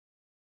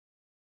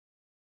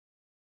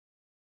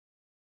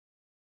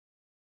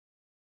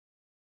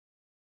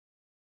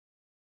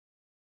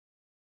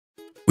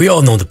We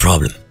all know the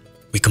problem.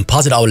 We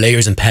composite our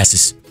layers and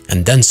passes,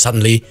 and then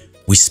suddenly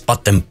we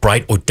spot them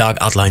bright or dark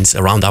outlines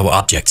around our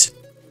objects.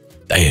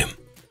 Damn.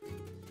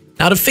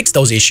 Now to fix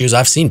those issues,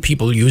 I've seen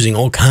people using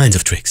all kinds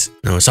of tricks.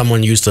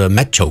 Someone used a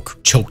med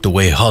choke, choked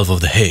away half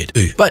of the head.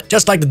 But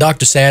just like the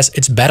doctor says,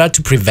 it's better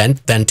to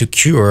prevent than to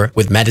cure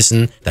with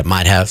medicine that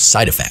might have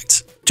side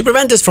effects. To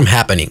prevent this from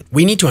happening,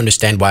 we need to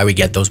understand why we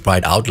get those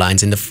bright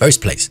outlines in the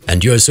first place.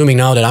 And you're assuming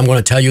now that I'm going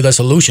to tell you the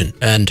solution.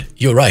 And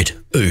you're right.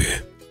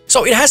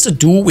 So it has to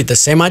do with the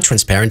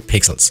semi-transparent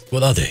pixels.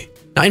 What are they?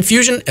 Now in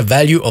Fusion, a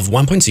value of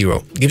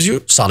 1.0 gives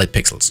you solid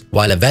pixels,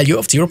 while a value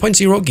of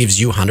 0.0 gives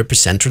you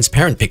 100%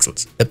 transparent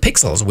pixels. The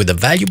pixels with a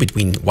value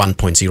between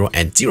 1.0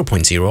 and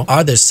 0.0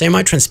 are the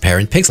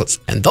semi-transparent pixels,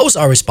 and those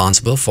are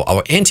responsible for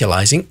our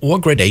anti-aliasing or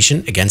gradation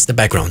against the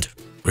background.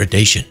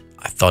 Gradation.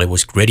 I thought it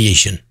was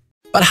gradation.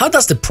 But how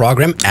does the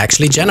program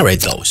actually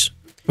generate those?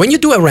 When you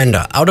do a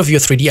render out of your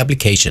 3D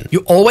application, you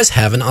always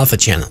have an alpha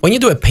channel. When you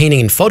do a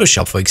painting in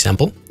Photoshop, for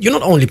example, you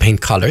not only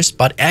paint colors,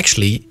 but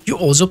actually you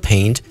also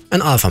paint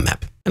an alpha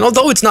map. And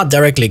although it's not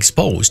directly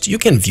exposed, you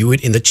can view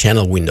it in the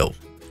channel window.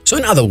 So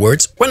in other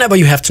words, whenever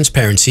you have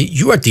transparency,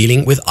 you are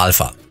dealing with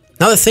alpha.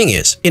 Now the thing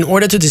is, in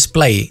order to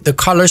display the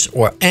colors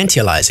or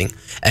anti-aliasing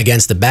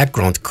against the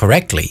background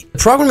correctly, the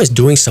program is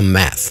doing some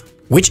math,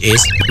 which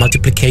is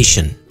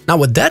multiplication. Now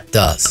what that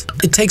does,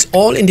 it takes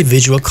all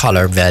individual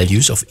color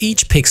values of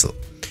each pixel.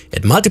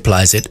 It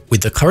multiplies it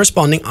with the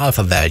corresponding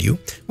alpha value,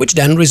 which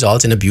then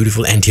results in a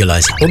beautiful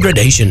anti-aliasing or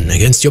gradation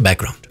against your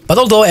background. But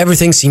although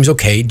everything seems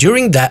okay,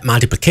 during that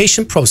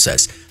multiplication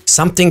process,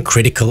 something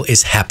critical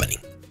is happening.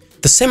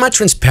 The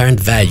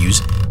semi-transparent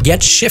values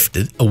get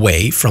shifted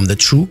away from the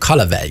true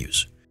color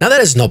values. Now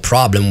that is no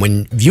problem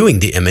when viewing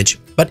the image,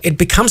 but it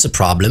becomes a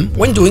problem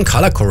when doing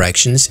color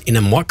corrections in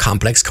a more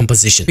complex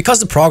composition, because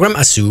the program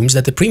assumes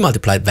that the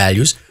pre-multiplied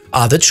values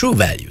are the true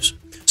values.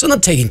 So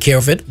not taking care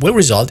of it will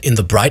result in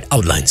the bright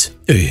outlines.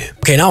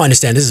 Okay, now I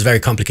understand this is very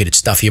complicated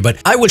stuff here,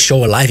 but I will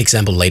show a live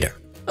example later.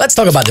 Let's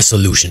talk about the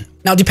solution.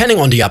 Now, depending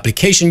on the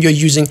application you're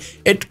using,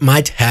 it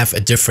might have a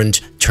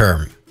different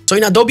term. So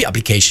in Adobe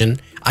application,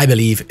 I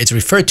believe it's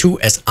referred to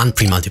as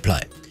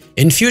Unpremultiply.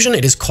 In Fusion,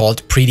 it is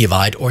called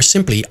pre-devide or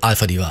simply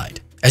alpha divide.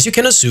 As you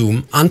can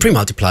assume,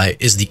 Unpremultiply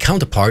is the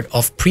counterpart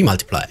of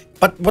Premultiply.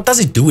 But what does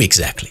it do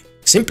exactly?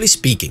 Simply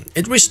speaking,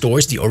 it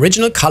restores the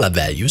original color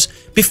values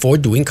before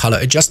doing color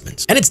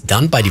adjustments. And it's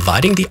done by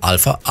dividing the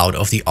alpha out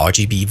of the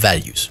RGB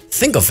values.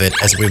 Think of it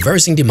as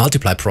reversing the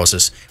multiply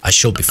process I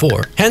showed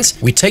before. Hence,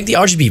 we take the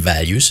RGB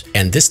values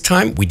and this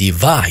time we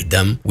divide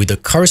them with the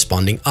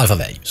corresponding alpha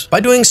values. By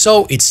doing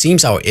so, it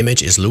seems our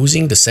image is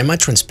losing the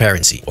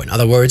semi-transparency, or in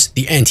other words,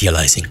 the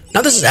anti-aliasing.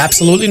 Now this is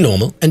absolutely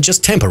normal and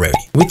just temporary.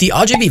 With the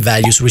RGB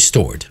values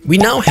restored, we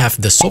now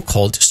have the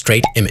so-called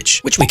straight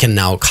image, which we can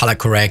now color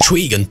correct,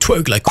 tweak and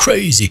twerk like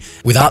crazy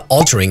without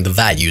altering the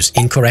values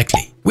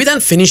incorrectly. We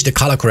then finish the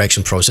color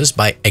correction process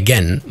by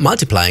again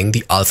multiplying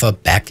the alpha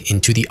back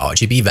into the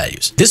RGB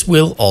values. This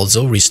will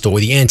also restore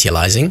the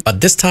anti-aliasing, but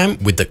this time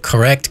with the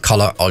correct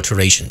color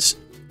alterations.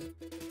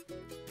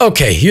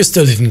 Okay, you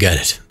still didn't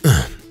get it.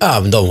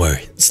 Don't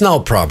worry, it's no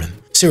problem.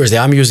 Seriously,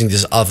 I'm using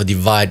this alpha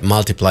divide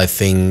multiply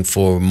thing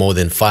for more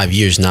than 5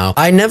 years now.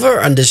 I never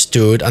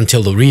understood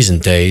until the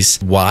recent days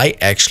why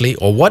actually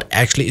or what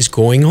actually is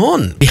going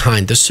on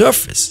behind the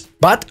surface.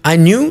 But I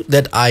knew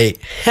that I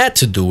had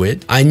to do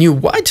it, I knew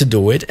why to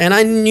do it, and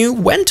I knew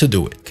when to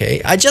do it,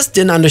 okay? I just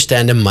didn't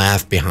understand the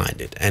math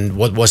behind it and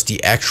what was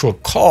the actual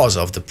cause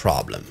of the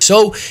problem.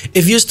 So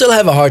if you still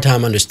have a hard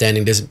time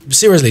understanding this,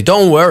 seriously,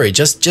 don't worry.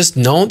 Just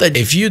know that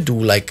if you do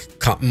like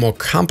more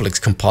complex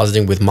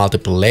compositing with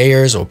multiple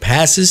layers or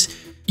passes,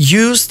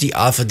 use the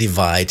alpha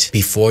divide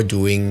before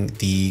doing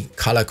the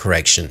color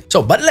correction.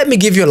 But let me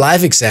give you a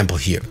live example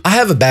here. I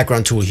have a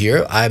background tool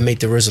here. I made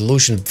the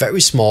resolution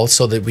very small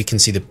so that we can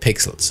see the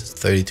pixels,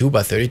 32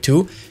 by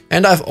 32.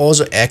 And I've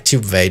also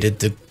activated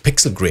the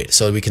pixel grid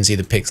so that we can see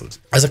the pixels.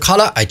 As a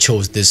color, I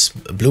chose this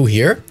blue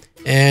here.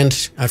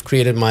 And I've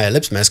created my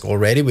ellipse mask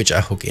already, which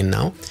I hook in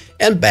now.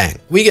 And bang,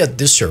 we get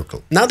this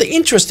circle. Now, the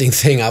interesting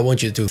thing I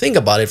want you to think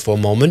about it for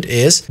a moment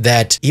is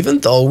that even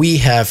though we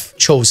have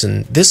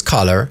chosen this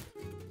color,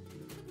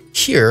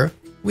 here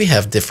we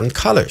have different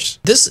colors.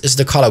 This is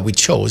the color we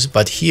chose,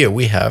 but here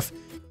we have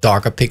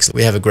darker pixels.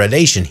 We have a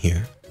gradation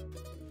here.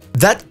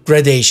 That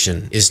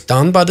gradation is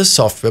done by the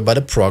software, by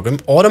the program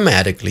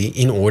automatically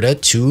in order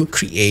to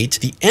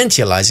create the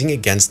anti-aliasing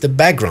against the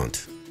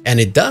background. And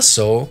it does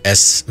so,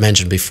 as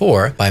mentioned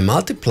before, by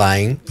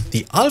multiplying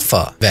the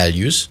alpha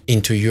values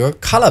into your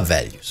color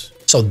values.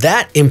 So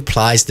that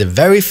implies the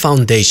very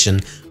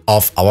foundation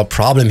of our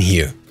problem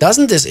here.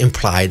 Doesn't this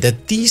imply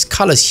that these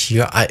colors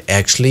here are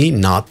actually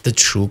not the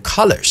true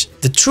colors?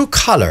 The true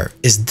color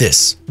is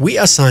this. We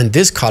assign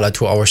this color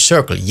to our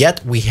circle,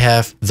 yet we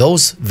have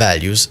those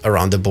values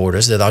around the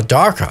borders that are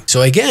darker.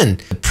 So again,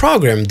 the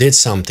program did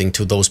something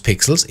to those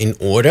pixels in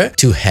order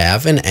to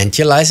have an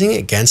anti-aliasing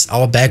against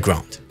our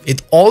background.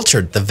 It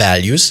altered the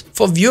values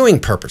for viewing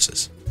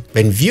purposes.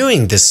 When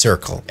viewing this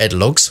circle, it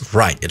looks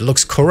right, it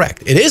looks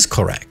correct, it is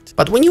correct.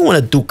 But when you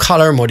want to do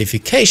color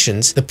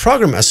modifications, the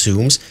program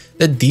assumes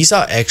that these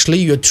are actually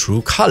your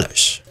true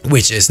colors,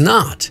 which is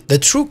not. The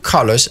true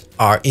colors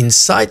are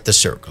inside the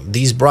circle,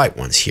 these bright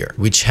ones here,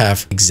 which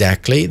have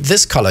exactly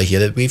this color here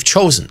that we've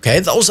chosen.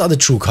 Okay, those are the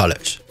true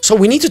colors. So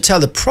we need to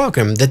tell the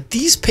program that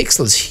these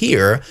pixels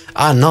here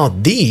are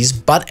not these,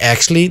 but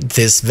actually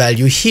this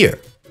value here.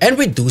 And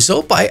we do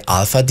so by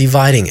alpha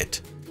dividing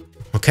it.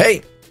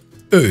 Okay?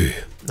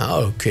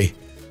 Okay.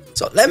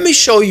 So let me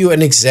show you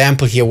an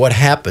example here what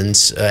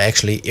happens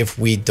actually if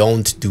we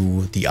don't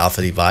do the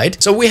alpha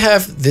divide. So we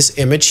have this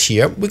image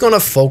here. We're going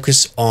to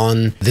focus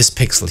on this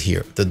pixel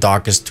here, the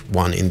darkest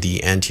one in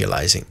the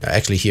anti-aliasing.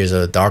 Actually, here's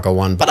a darker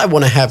one, but I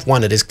want to have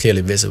one that is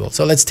clearly visible.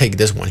 So let's take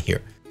this one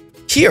here.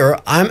 Here,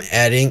 I'm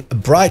adding a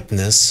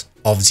brightness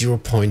of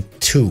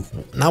 0.2.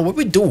 Now what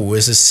we do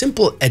is a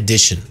simple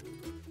addition.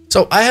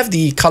 So I have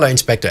the color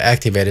inspector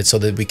activated so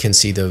that we can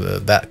see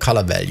the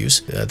color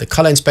values. The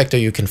color inspector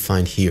you can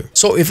find here.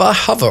 So if I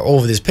hover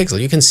over this pixel,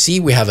 you can see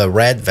we have a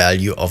red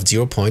value of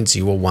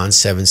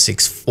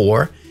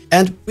 0.01764.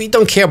 And we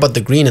don't care about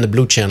the green and the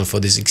blue channel for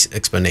this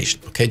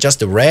explanation. Okay, just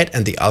the red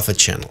and the alpha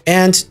channel.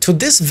 And to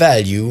this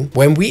value,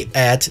 when we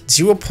add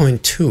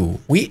 0.2,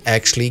 we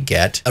actually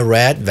get a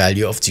red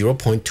value of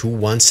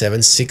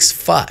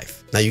 0.21765.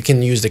 Now you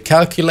can use the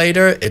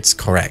calculator, it's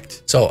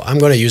correct. So I'm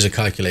going to use a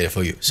calculator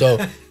for you. So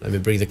let me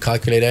bring the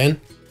calculator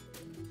in.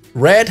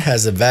 Red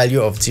has a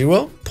value of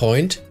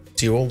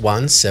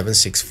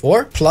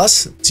 0.01764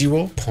 plus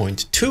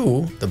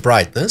 0.2, the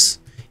brightness,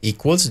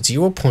 equals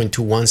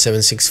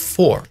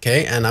 0.21764.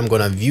 Okay, and I'm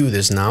going to view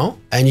this now.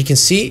 And you can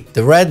see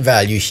the red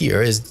value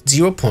here is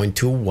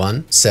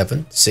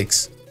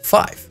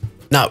 0.21765.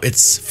 Now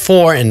it's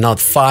 4 and not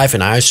 5,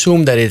 and I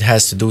assume that it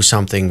has to do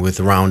something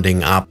with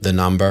rounding up the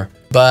number.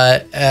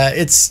 But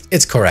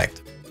it's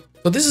correct.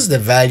 So this is the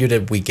value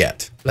that we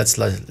get. Let's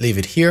leave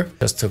it here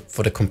just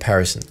for the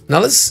comparison. Now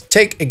let's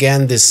take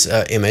again this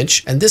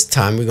image, and this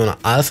time we're going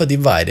to alpha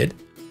divide it,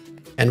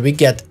 and we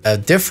get a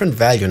different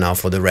value now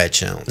for the red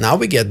channel. Now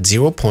we get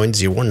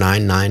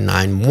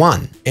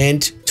 0.09991,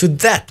 and to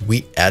that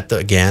we add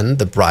again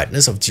the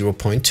brightness of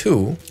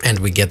 0.2, and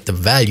we get the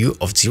value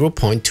of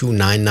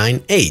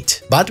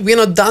 0.2998. But we're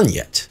not done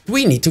yet.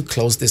 We need to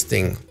close this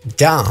thing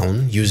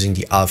down using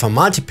the alpha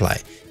multiply.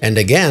 And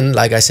again,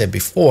 like I said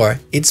before,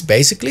 it's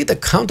basically the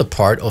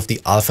counterpart of the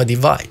alpha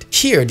divide.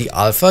 Here, the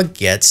alpha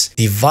gets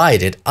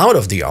divided out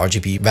of the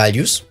RGB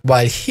values,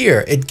 while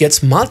here it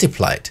gets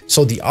multiplied.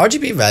 So the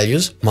RGB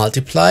values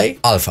multiply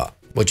alpha.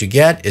 What you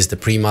get is the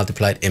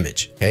pre-multiplied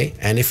image. Okay,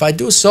 and if I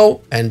do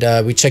so, and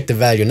we check the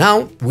value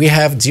now, we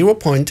have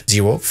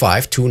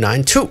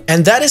 0.05292,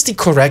 and that is the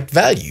correct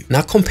value.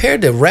 Now compare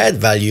the red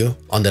value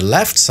on the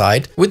left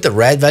side with the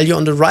red value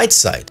on the right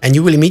side, and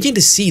you will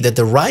immediately see that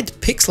the right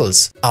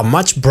pixels are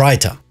much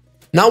brighter.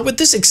 Now with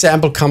this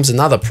example comes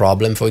another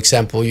problem. For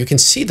example, you can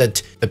see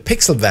that the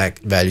pixel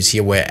values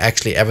here, where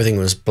actually everything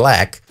was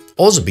black,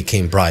 also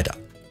became brighter.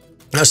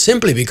 Now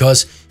simply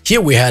because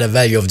here we had a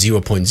value of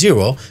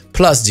 0.0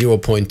 plus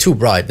 0.2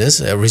 brightness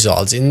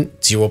results in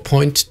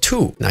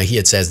 0.2. Now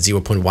here it says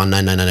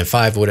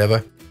 0.19995 or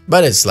whatever,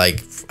 but it's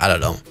like, I don't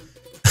know.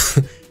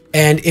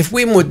 And if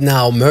we would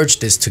now merge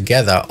this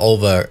together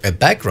over a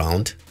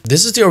background,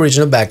 this is the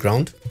original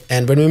background,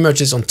 and when we merge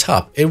this on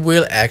top, it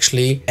will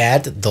actually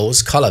add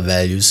those color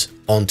values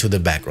onto the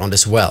background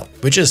as well,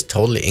 which is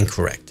totally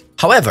incorrect.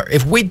 However,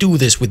 if we do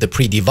this with the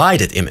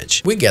pre-divided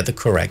image, we get the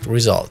correct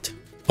result.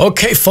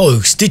 Okay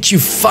folks, did you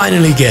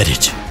finally get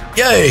it?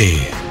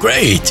 Yay!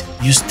 Great!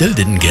 You still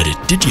didn't get it,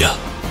 did ya?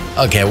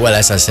 Okay, well,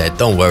 as I said,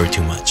 don't worry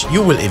too much.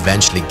 You will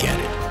eventually get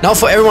it. Now,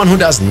 for everyone who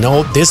doesn't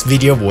know, this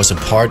video was a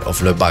part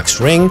of Lebug's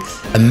Ring,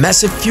 a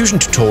massive Fusion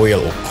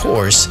tutorial or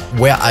course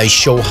where I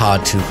show how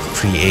to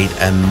create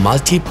a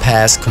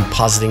multi-pass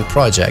compositing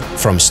project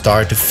from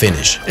start to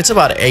finish. It's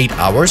about 8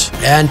 hours,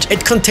 and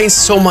it contains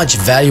so much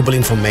valuable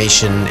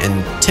information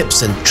and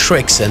tips and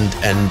tricks and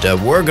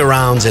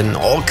workarounds and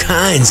all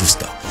kinds of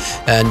stuff.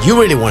 And you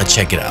really want to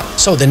check it out.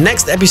 So the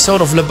next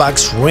episode of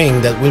Lebug's Ring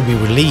that will be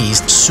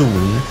released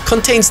soon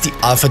contains the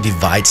alpha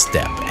divide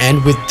step.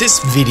 And with this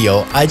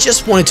video, I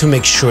just wanted to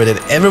make sure that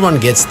everyone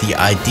gets the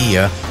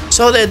idea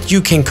so that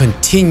you can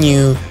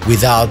continue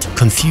without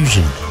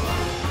confusion.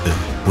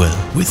 Well,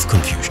 with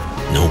confusion.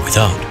 No,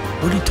 without.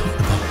 What are you talking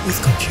about? With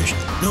confusion.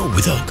 No,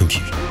 without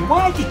confusion.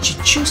 Why did you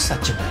choose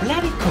such a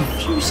bloody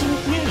confusing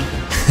name?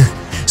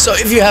 So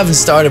if you haven't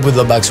started with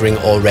Lebug's Ring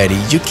already,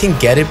 you can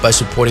get it by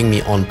supporting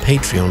me on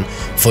Patreon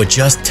for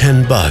just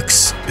 10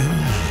 bucks.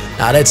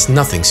 Now that's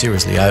nothing,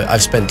 seriously.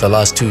 I've spent the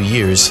last 2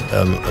 years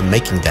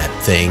making that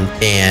thing,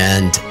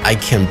 and I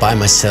can buy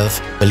myself,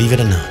 believe it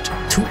or not,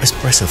 2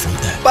 espresso from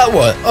that. But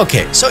well,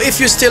 okay, so if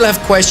you still have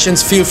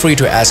questions, feel free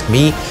to ask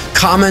me,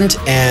 comment,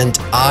 and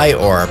I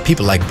or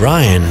people like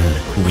Brian,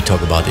 who who we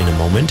talk about in a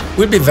moment,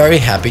 will be very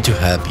happy to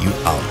help you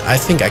out. I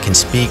think I can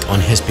speak on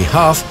his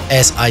behalf,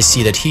 as I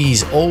see that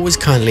he's always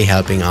kindly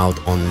helping out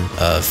on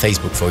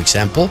Facebook, for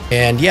example.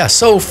 And yeah,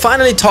 so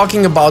finally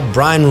talking about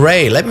Brian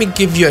Ray, let me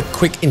give you a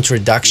quick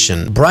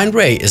introduction. Brian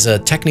Ray is a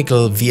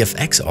technical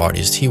VFX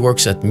artist. He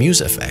works at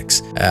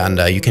MuseFX,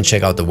 and you can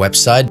check out the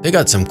website. They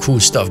got some cool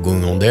stuff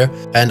going on there.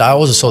 And I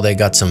also saw they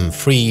got some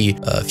free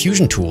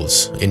Fusion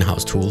tools,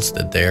 in-house tools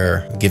that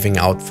they're giving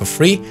out for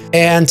free.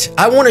 And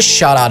I want to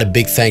shout out a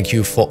big thank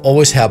you for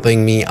always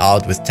helping me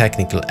out with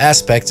technical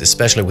aspects,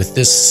 especially with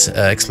this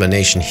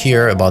explanation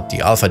here about the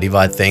alpha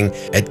divide thing.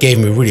 It gave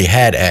me really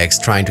headaches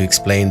trying to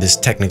explain this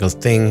technical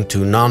thing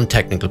to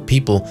non-technical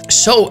people.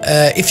 So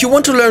if you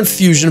want to learn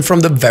Fusion from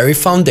the very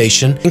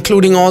foundation,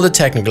 including all the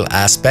technical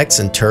aspects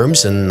and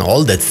terms and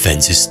all that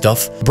fancy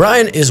stuff,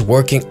 Brian is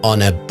working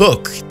on a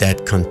book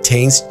that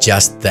contains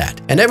just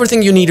that and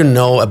everything you need to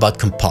know about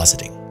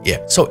compositing.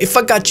 Yeah, so if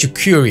I got you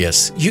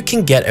curious, you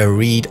can get a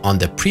read on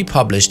the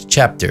pre-published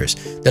chapters.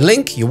 The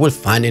link you will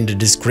find in the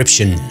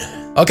description.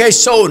 Okay,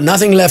 so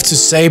nothing left to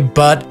say,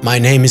 but my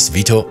name is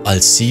Vito.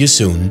 I'll see you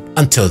soon.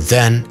 Until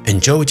then,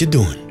 enjoy what you're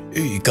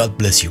doing. God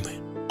bless you,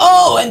 man.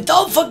 Oh, and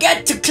don't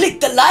forget to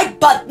click the like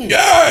button.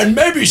 Yeah, and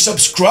maybe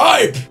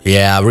subscribe.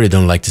 Yeah, I really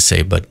don't like to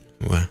say, but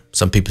well,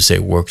 some people say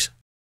it works.